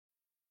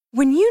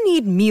When you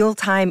need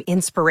mealtime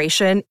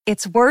inspiration,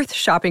 it's worth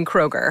shopping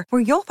Kroger,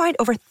 where you'll find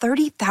over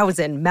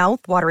 30,000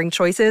 mouth-watering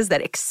choices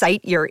that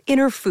excite your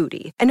inner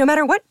foodie. And no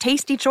matter what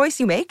tasty choice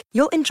you make,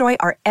 you'll enjoy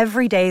our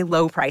everyday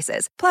low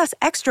prices, plus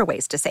extra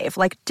ways to save,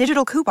 like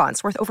digital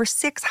coupons worth over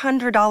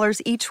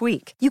 $600 each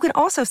week. You can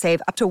also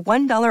save up to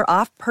 $1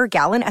 off per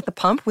gallon at the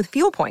pump with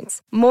fuel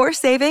points. More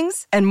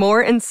savings and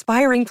more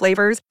inspiring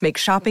flavors make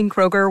shopping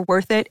Kroger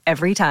worth it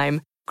every time.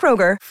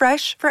 Kroger,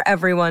 fresh for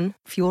everyone.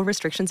 Fuel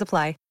restrictions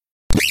apply.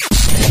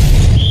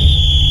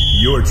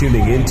 You're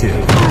tuning into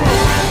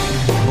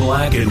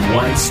Black and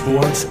White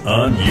Sports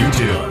on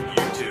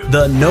YouTube.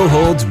 The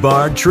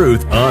no-holds-barred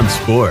truth on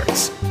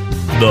sports.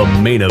 The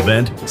main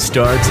event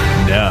starts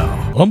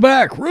now. I'm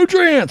back.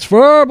 Rudrance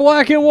for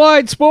Black and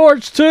White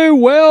Sports 2.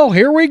 Well,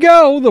 here we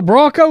go. The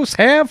Broncos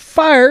have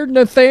fired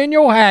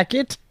Nathaniel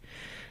Hackett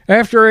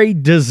after a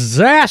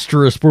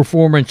disastrous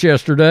performance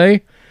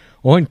yesterday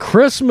on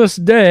Christmas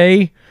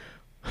Day.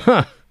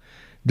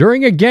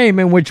 During a game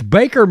in which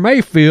Baker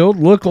Mayfield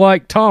looked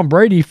like Tom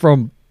Brady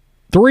from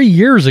 3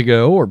 years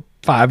ago or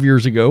 5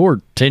 years ago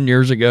or 10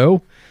 years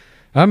ago.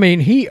 I mean,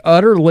 he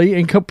utterly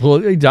and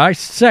completely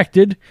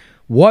dissected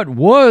what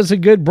was a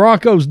good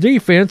Broncos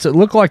defense. It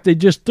looked like they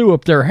just threw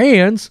up their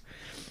hands.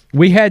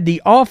 We had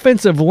the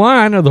offensive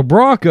line of the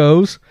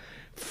Broncos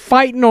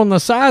fighting on the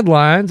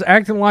sidelines,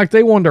 acting like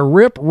they wanted to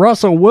rip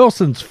Russell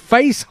Wilson's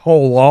face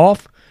hole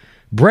off.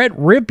 Brett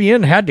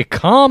Ripien had to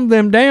calm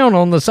them down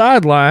on the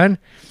sideline.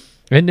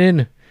 And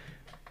then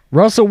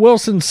Russell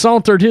Wilson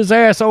sauntered his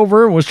ass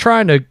over and was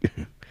trying to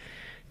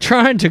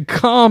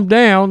calm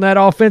down that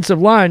offensive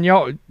line.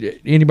 Y'all,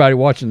 anybody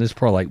watching this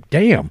probably like,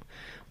 damn.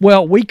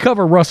 Well, we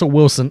cover Russell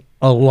Wilson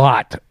a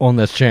lot on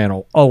this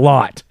channel, a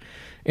lot.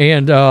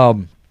 And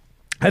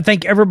I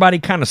think everybody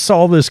kind of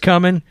saw this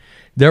coming.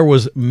 There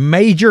was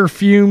major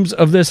fumes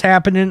of this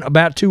happening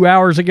about 2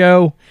 hours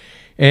ago,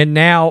 and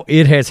now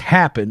it has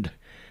happened.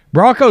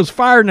 Broncos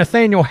fired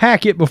Nathaniel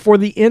Hackett before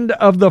the end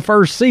of the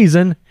first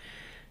season.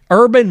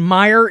 Urban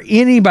Meyer,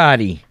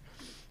 anybody.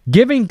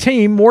 Giving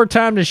team more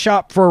time to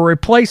shop for a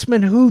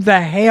replacement. Who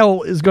the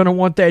hell is going to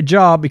want that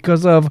job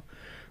because of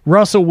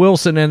Russell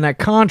Wilson and that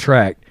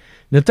contract?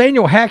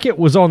 Nathaniel Hackett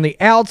was on the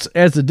outs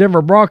as the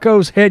Denver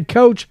Broncos head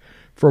coach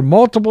for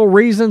multiple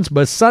reasons,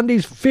 but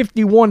Sunday's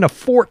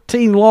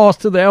 51-14 loss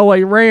to the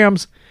LA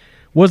Rams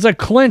was a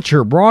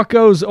clincher.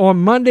 Broncos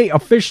on Monday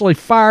officially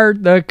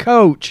fired the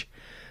coach.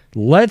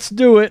 Let's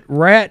do it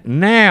right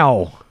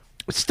now.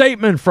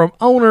 Statement from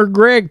owner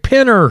Greg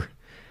Penner.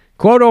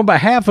 Quote, on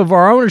behalf of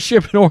our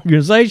ownership and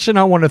organization,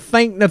 I want to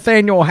thank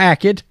Nathaniel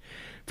Hackett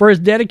for his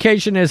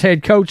dedication as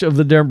head coach of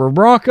the Denver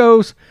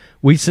Broncos.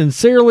 We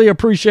sincerely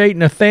appreciate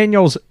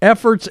Nathaniel's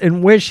efforts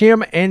and wish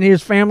him and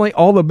his family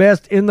all the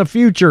best in the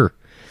future.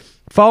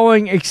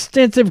 Following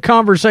extensive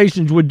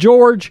conversations with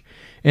George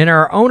and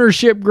our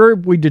ownership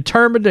group, we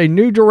determined a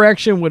new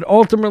direction would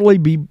ultimately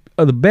be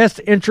the best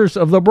interest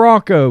of the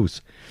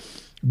Broncos.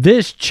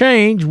 This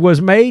change was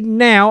made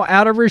now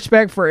out of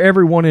respect for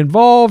everyone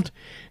involved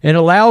and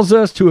allows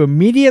us to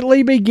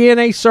immediately begin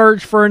a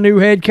search for a new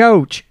head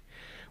coach.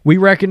 We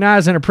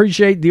recognize and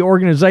appreciate the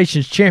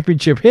organization's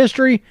championship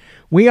history.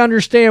 We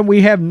understand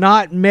we have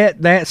not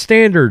met that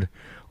standard.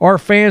 Our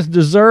fans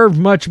deserve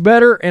much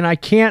better, and I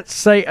can't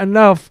say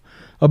enough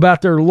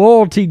about their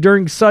loyalty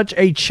during such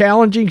a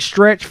challenging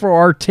stretch for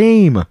our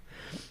team.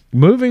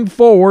 Moving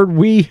forward,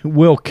 we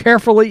will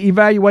carefully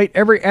evaluate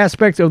every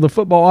aspect of the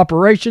football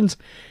operations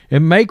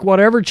and make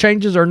whatever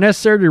changes are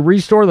necessary to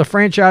restore the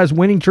franchise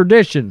winning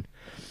tradition.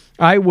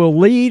 I will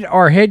lead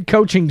our head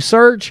coaching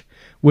search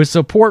with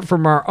support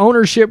from our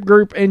ownership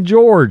group and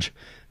George,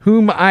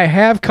 whom I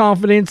have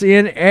confidence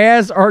in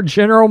as our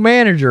general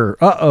manager.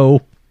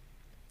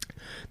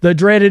 The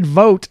dreaded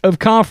vote of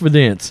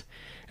confidence.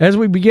 As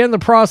we begin the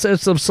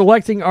process of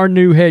selecting our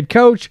new head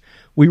coach,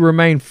 we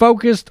remain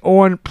focused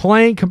on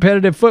playing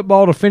competitive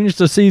football to finish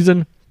the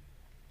season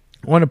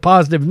on a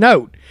positive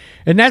note.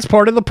 And that's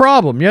part of the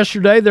problem.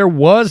 Yesterday, there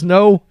was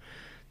no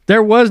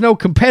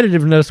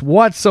competitiveness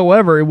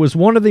whatsoever. It was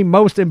one of the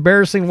most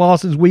embarrassing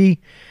losses we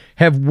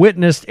have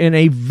witnessed in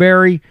a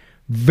very,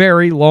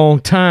 very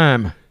long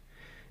time.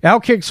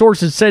 Outkick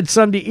sources said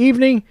Sunday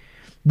evening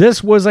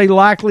this was a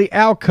likely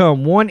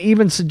outcome. One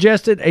even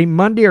suggested a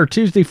Monday or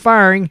Tuesday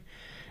firing,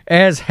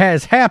 as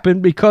has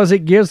happened, because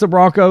it gives the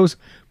Broncos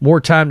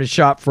more time to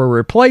shop for a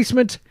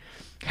replacement.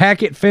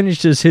 Hackett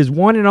finishes his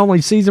one and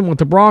only season with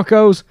the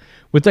Broncos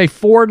with a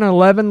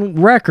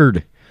 4-11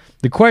 record.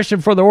 The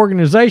question for the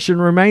organization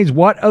remains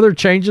what other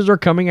changes are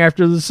coming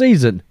after the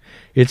season.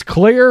 It's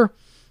clear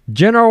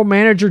general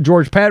manager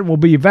George Patton will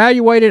be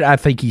evaluated. I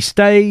think he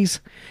stays.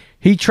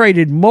 He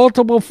traded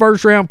multiple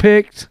first-round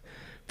picks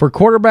for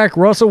quarterback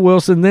Russell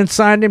Wilson, then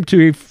signed him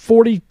to a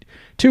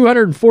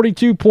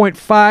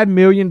 $242.5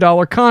 million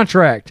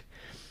contract.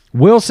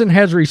 Wilson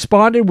has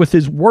responded with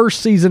his worst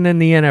season in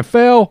the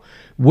NFL.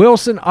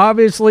 Wilson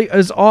obviously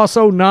is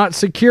also not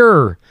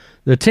secure.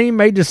 The team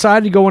may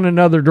decide to go in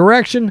another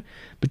direction,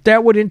 but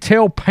that would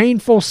entail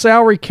painful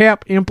salary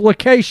cap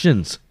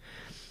implications.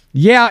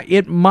 Yeah,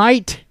 it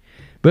might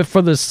But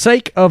for the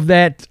sake of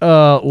that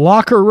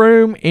locker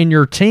room and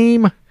your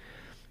team,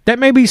 that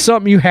may be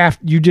something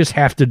you just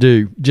have to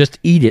do. Just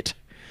eat it.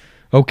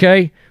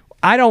 Okay?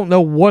 I don't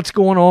know what's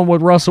going on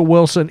with Russell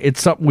Wilson.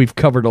 It's something we've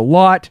covered a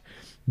lot.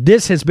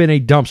 This has been a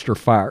dumpster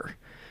fire.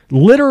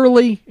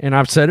 Literally, and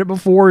I've said it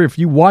before, if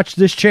you watch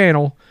this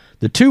channel,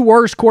 the two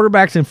worst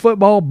quarterbacks in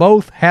football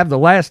both have the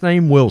last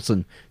name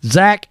Wilson,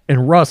 Zach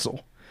and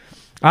Russell.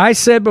 I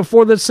said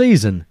before the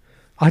season,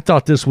 I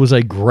thought this was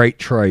a great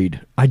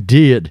trade. I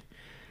did.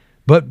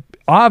 But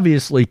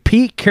obviously,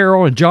 Pete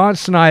Carroll and John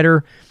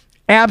Snyder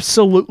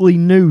absolutely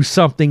knew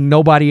something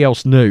nobody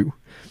else knew.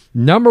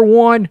 Number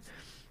one,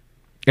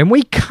 and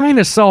we kind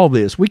of saw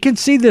this. We can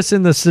see this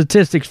in the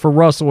statistics for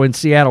Russell in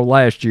Seattle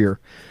last year.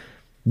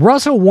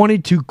 Russell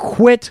wanted to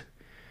quit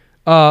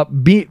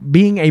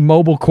being a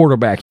mobile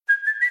quarterback.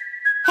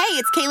 Hey,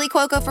 it's Kaylee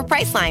Cuoco for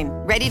Priceline.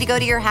 Ready to go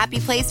to your happy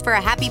place for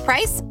a happy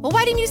price? Well,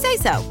 why didn't you say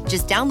so?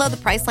 Just download the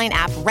Priceline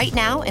app right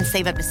now and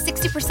save up to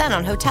 60%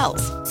 on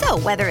hotels. So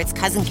whether it's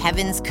Cousin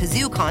Kevin's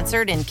Kazoo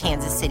Concert in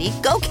Kansas City,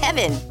 go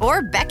Kevin,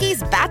 or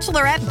Becky's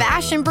Bachelorette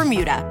Bash in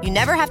Bermuda, you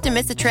never have to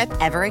miss a trip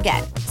ever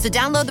again. So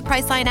download the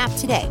Priceline app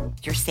today.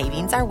 Your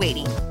savings are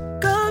waiting.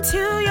 Go to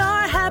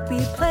your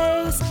happy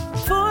place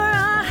for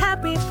a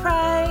happy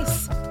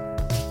price.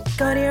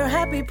 Go to your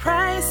happy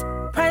price,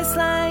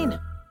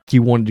 Priceline. He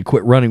wanted to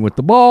quit running with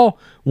the ball,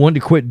 wanted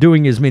to quit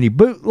doing as many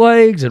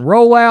bootlegs and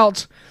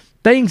rollouts,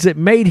 things that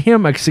made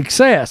him a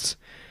success.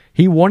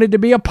 He wanted to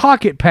be a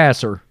pocket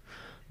passer.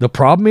 The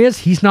problem is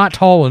he's not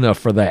tall enough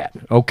for that,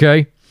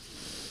 okay?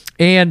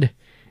 And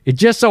it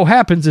just so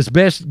happens his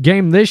best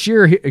game this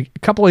year, a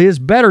couple of his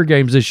better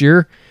games this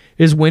year,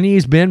 is when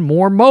he's been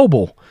more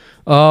mobile.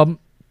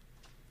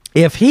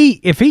 If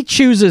he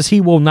chooses he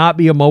will not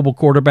be a mobile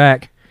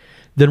quarterback,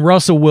 then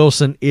Russell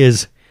Wilson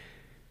is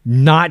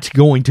not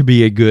going to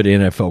be a good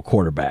NFL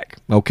quarterback.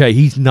 Okay,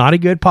 he's not a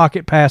good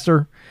pocket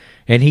passer,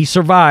 and he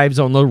survives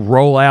on those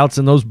rollouts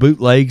and those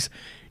bootlegs,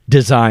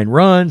 design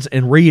runs,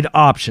 and read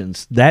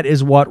options. That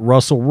is what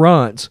Russell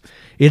runs.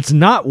 It's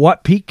not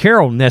what Pete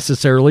Carroll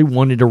necessarily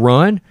wanted to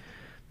run,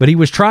 but he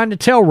was trying to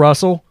tell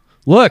Russell,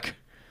 look,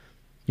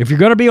 if you're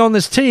going to be on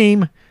this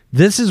team,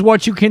 this is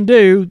what you can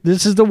do.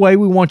 This is the way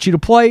we want you to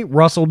play.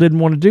 Russell didn't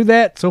want to do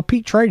that, so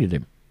Pete traded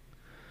him.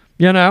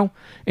 You know,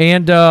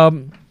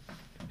 and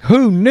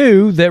who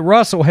knew that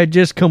Russell had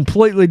just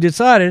completely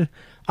decided,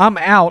 I'm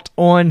out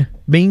on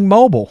being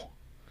mobile.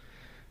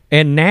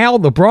 And now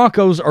the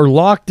Broncos are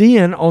locked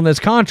in on this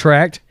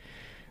contract.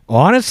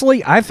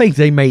 Honestly, I think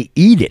they may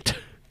eat it.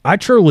 I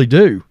truly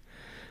do.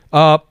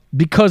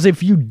 Because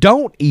if you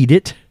don't eat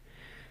it,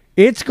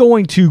 it's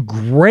going to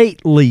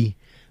greatly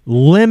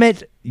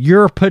limit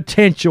your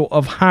potential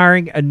of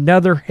hiring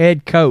another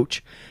head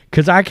coach.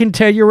 Because I can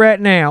tell you right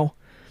now,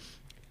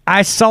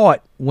 I saw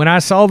it when I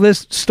saw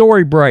this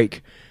story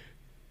break.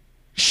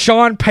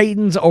 Sean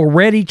Payton's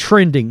already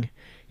trending.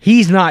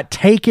 He's not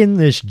taking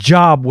this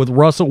job with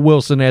Russell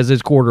Wilson as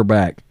his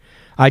quarterback.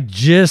 I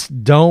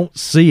just don't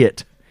see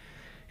it.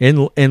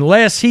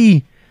 Unless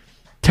he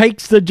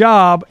takes the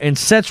job and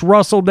sets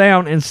Russell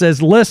down and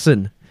says,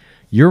 listen,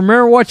 you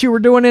remember what you were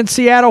doing in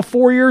Seattle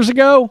 4 years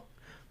ago?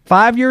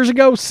 5 years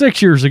ago?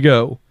 6 years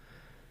ago?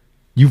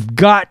 You've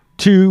got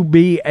to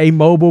be a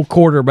mobile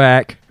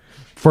quarterback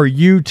for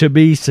you to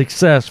be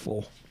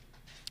successful.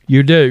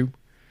 You do.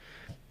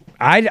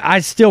 I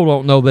still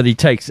don't know that he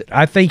takes it.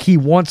 I think he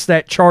wants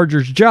that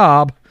Chargers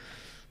job,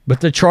 but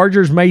the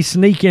Chargers may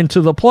sneak into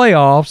the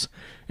playoffs,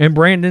 and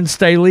Brandon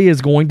Staley is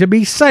going to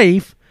be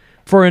safe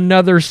for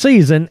another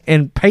season,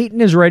 and Peyton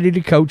is ready to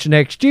coach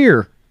next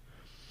year.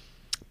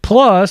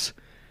 Plus,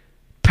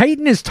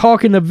 Peyton is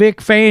talking to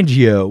Vic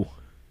Fangio,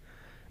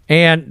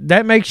 and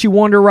that makes you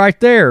wonder right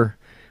there,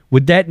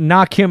 would that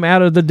knock him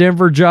out of the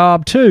Denver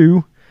job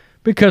too?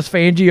 Because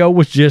Fangio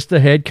was just the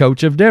head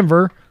coach of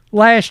Denver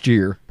last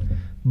year.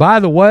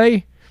 By the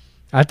way,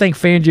 I think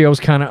Fangio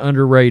is kind of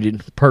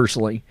underrated,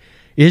 personally.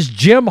 Is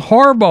Jim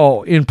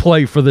Harbaugh in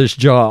play for this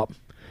job?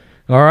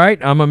 All right,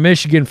 I'm a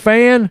Michigan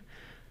fan,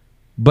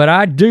 but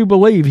I do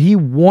believe he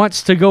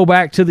wants to go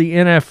back to the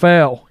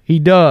NFL. He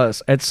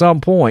does at some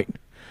point.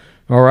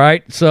 All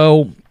right,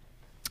 so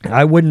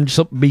I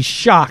wouldn't be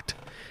shocked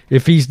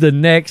if he's the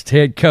next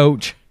head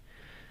coach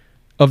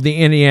of the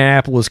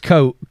Indianapolis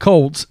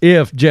Colts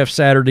if Jeff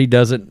Saturday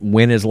doesn't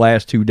win his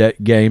last two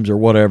games or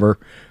whatever.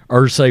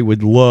 Irsay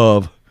would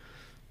love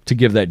to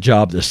give that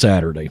job to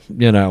Saturday,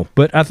 you know.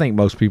 But I think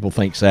most people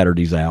think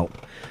Saturday's out.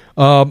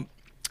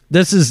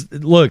 This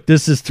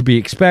is to be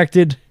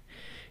expected.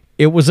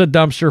 It was a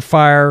dumpster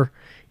fire.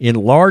 In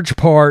large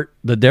part,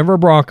 the Denver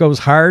Broncos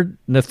hired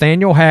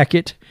Nathaniel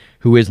Hackett,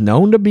 who is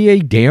known to be a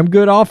damn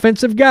good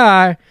offensive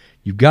guy.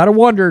 You've got to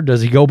wonder,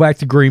 does he go back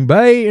to Green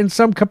Bay in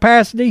some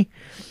capacity?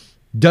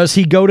 Does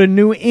he go to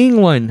New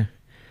England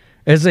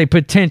as a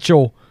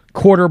potential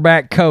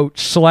quarterback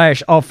coach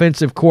 /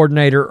 offensive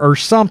coordinator or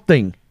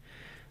something?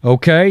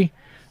 Okay.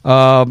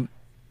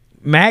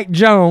 Mac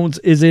Jones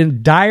is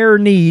in dire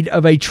need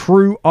of a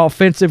true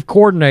offensive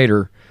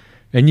coordinator.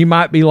 And you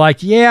might be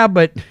like, yeah,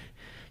 but,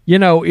 you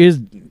know,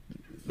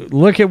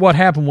 look at what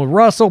happened with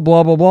Russell,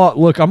 blah, blah, blah.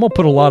 Look, I'm going to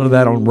put a lot of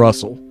that on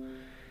Russell.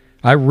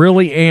 I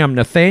really am.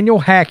 Nathaniel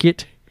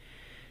Hackett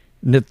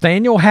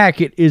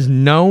is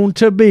known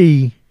to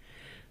be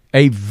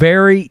a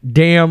very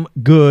damn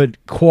good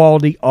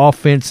quality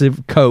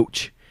offensive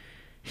coach.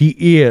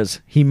 He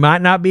is. He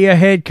might not be a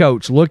head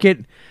coach. Look at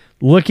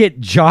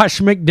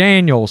Josh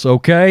McDaniels,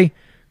 okay?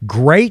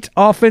 Great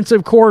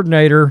offensive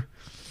coordinator.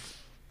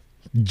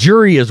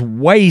 Jury is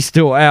way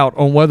still out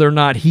on whether or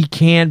not he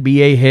can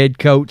be a head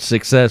coach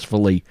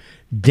successfully.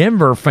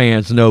 Denver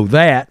fans know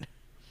that.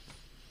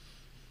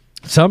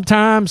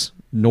 Sometimes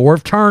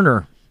Norv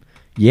Turner,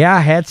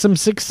 had some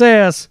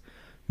success.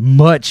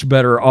 Much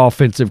better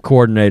offensive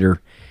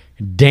coordinator.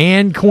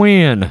 Dan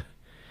Quinn,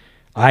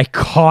 I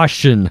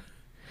caution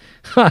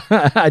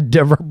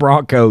Denver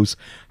Broncos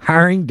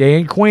hiring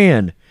Dan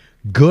Quinn.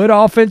 Good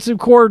offensive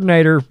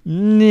coordinator.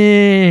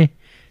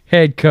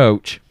 Head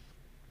coach.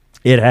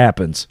 It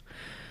happens.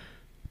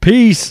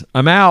 Peace.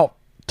 I'm out.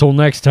 Till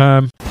next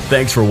time.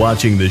 Thanks for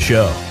watching the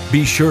show.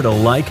 Be sure to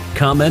like,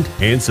 comment,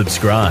 and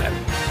subscribe.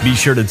 Be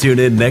sure to tune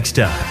in next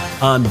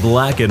time on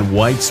Black and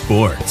White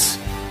Sports.